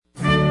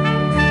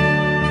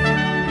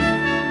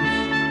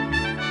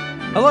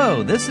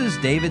Hello, this is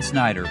David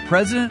Snyder,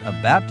 President of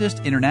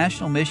Baptist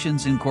International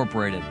Missions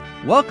Incorporated,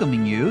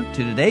 welcoming you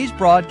to today's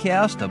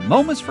broadcast of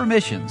Moments for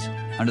Missions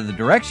under the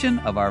direction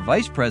of our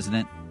Vice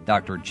President,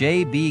 Dr.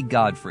 J.B.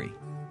 Godfrey.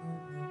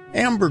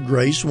 Amber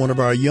Grace, one of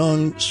our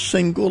young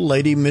single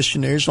lady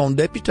missionaries on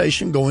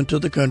deputation going to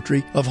the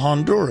country of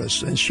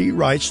Honduras, and she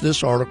writes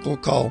this article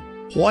called,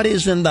 What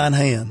is in Thine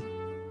Hand?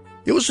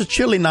 It was a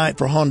chilly night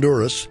for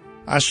Honduras.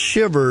 I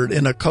shivered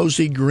in a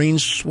cozy green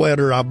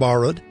sweater I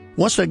borrowed,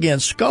 once again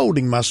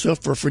scolding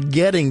myself for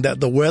forgetting that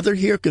the weather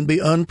here can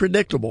be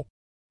unpredictable.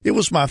 It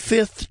was my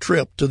 5th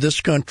trip to this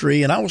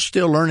country, and I was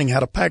still learning how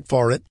to pack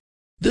for it.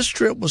 This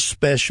trip was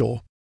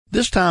special.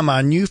 This time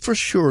I knew for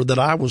sure that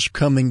I was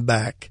coming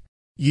back.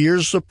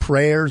 Years of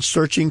prayer and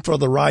searching for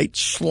the right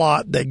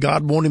slot that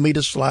God wanted me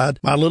to slide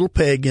my little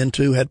peg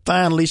into had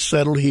finally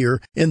settled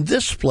here in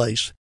this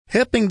place,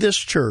 helping this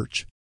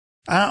church.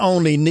 I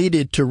only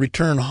needed to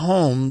return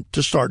home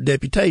to start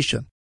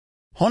deputation.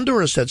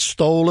 Honduras had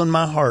stolen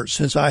my heart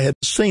since I had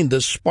seen the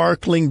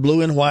sparkling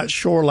blue and white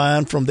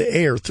shoreline from the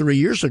air 3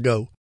 years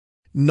ago.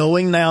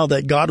 Knowing now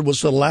that God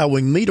was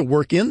allowing me to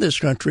work in this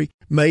country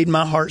made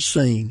my heart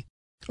sing.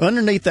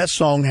 Underneath that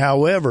song,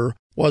 however,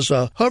 was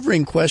a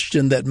hovering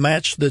question that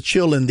matched the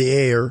chill in the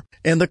air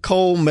and the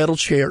cold metal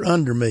chair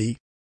under me.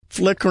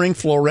 Flickering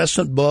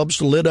fluorescent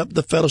bulbs lit up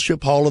the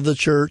fellowship hall of the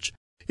church.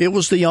 It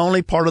was the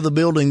only part of the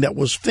building that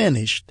was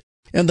finished,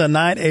 and the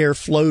night air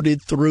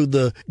floated through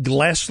the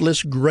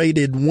glassless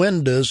grated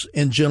windows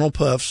in gentle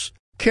puffs,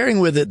 carrying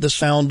with it the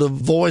sound of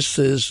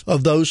voices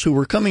of those who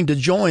were coming to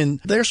join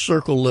their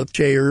circle of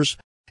chairs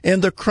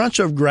and the crunch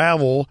of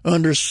gravel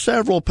under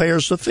several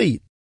pairs of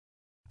feet.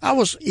 I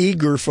was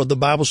eager for the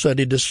Bible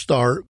study to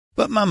start,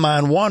 but my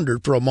mind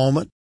wandered for a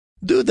moment.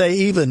 Do they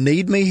even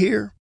need me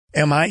here?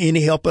 Am I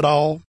any help at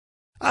all?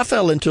 I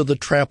fell into the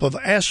trap of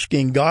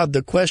asking God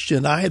the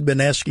question I had been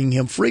asking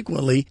Him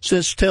frequently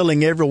since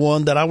telling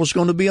everyone that I was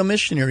going to be a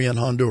missionary in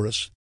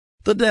Honduras.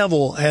 The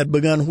devil had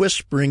begun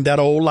whispering that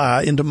old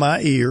lie into my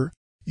ear.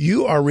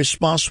 You are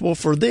responsible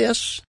for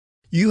this.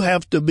 You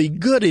have to be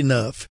good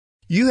enough.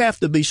 You have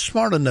to be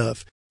smart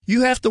enough.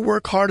 You have to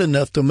work hard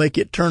enough to make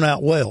it turn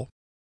out well.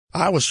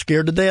 I was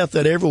scared to death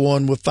that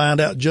everyone would find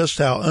out just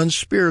how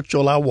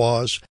unspiritual I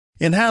was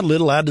and how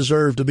little I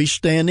deserved to be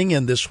standing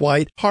in this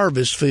white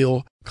harvest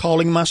field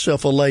calling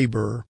myself a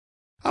laborer.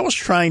 I was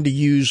trying to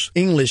use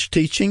English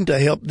teaching to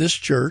help this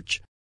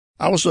church.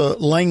 I was a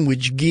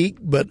language geek,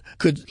 but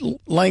could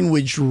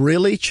language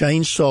really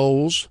change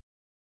souls?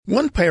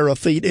 One pair of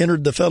feet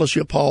entered the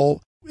fellowship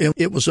hall, and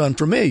it was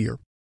unfamiliar.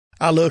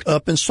 I looked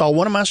up and saw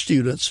one of my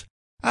students.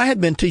 I had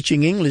been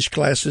teaching English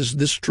classes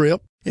this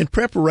trip in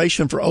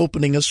preparation for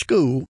opening a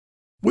school.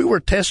 We were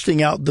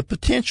testing out the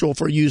potential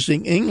for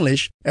using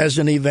English as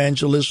an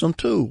evangelism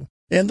tool,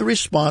 and the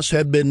response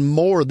had been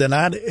more than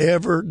I'd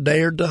ever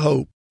dared to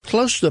hope.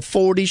 Close to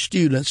 40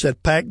 students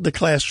had packed the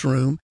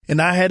classroom, and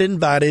I had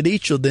invited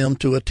each of them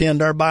to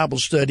attend our Bible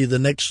study the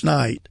next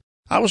night.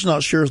 I was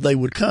not sure if they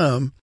would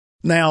come.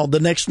 Now,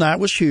 the next night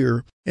was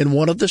here, and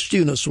one of the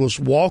students was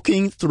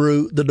walking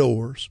through the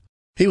doors.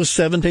 He was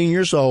 17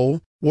 years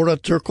old, wore a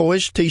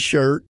turquoise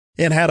T-shirt,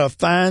 and had a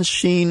fine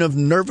sheen of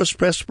nervous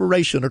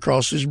perspiration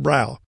across his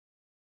brow.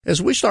 As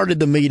we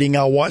started the meeting,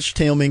 I watched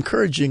him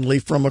encouragingly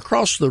from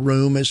across the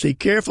room as he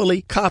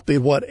carefully copied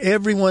what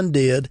everyone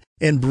did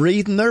and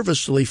breathed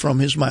nervously from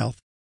his mouth.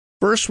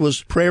 First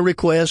was prayer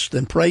request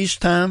and praise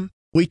time.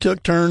 We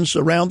took turns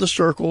around the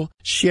circle,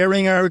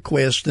 sharing our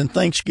requests and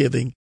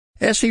thanksgiving.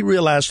 As he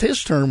realized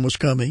his turn was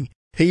coming,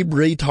 he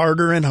breathed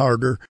harder and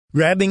harder,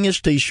 grabbing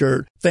his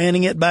T-shirt,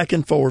 fanning it back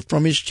and forth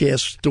from his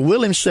chest to will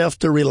himself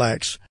to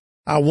relax.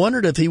 I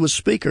wondered if he would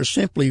speak or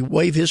simply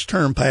wave his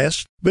turn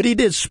past, but he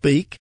did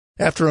speak.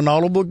 After an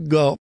audible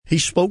gulp, he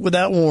spoke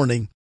without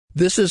warning.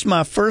 This is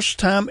my first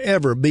time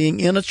ever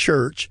being in a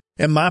church,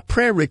 and my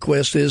prayer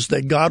request is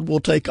that God will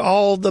take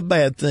all the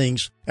bad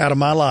things out of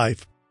my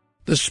life.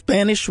 The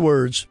Spanish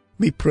words,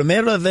 mi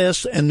primera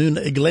vez en una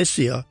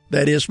iglesia,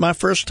 that is my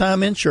first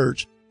time in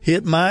church,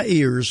 hit my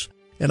ears,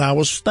 and I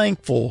was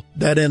thankful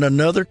that in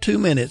another 2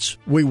 minutes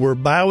we were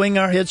bowing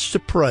our heads to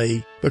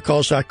pray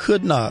because I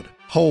could not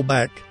hold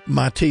back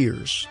my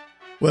tears.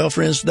 Well,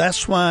 friends,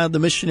 that's why the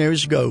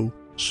missionaries go,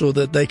 so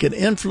that they can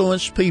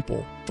influence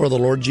people for the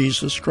Lord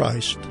Jesus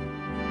Christ.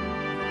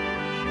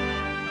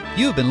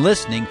 You've been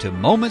listening to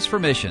Moments for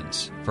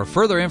Missions. For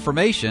further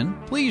information,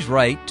 please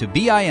write to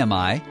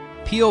BIMI,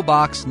 P.O.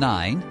 Box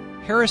 9,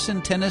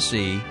 Harrison,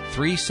 Tennessee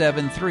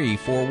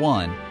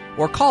 37341,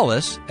 or call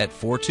us at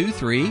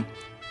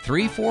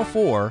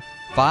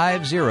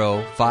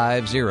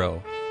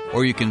 423-344-5050.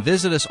 Or you can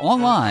visit us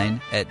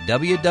online at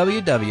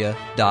www.bimi.org.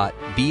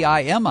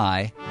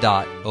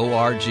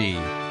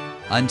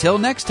 Until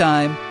next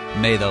time,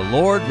 may the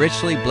Lord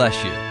richly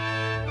bless you.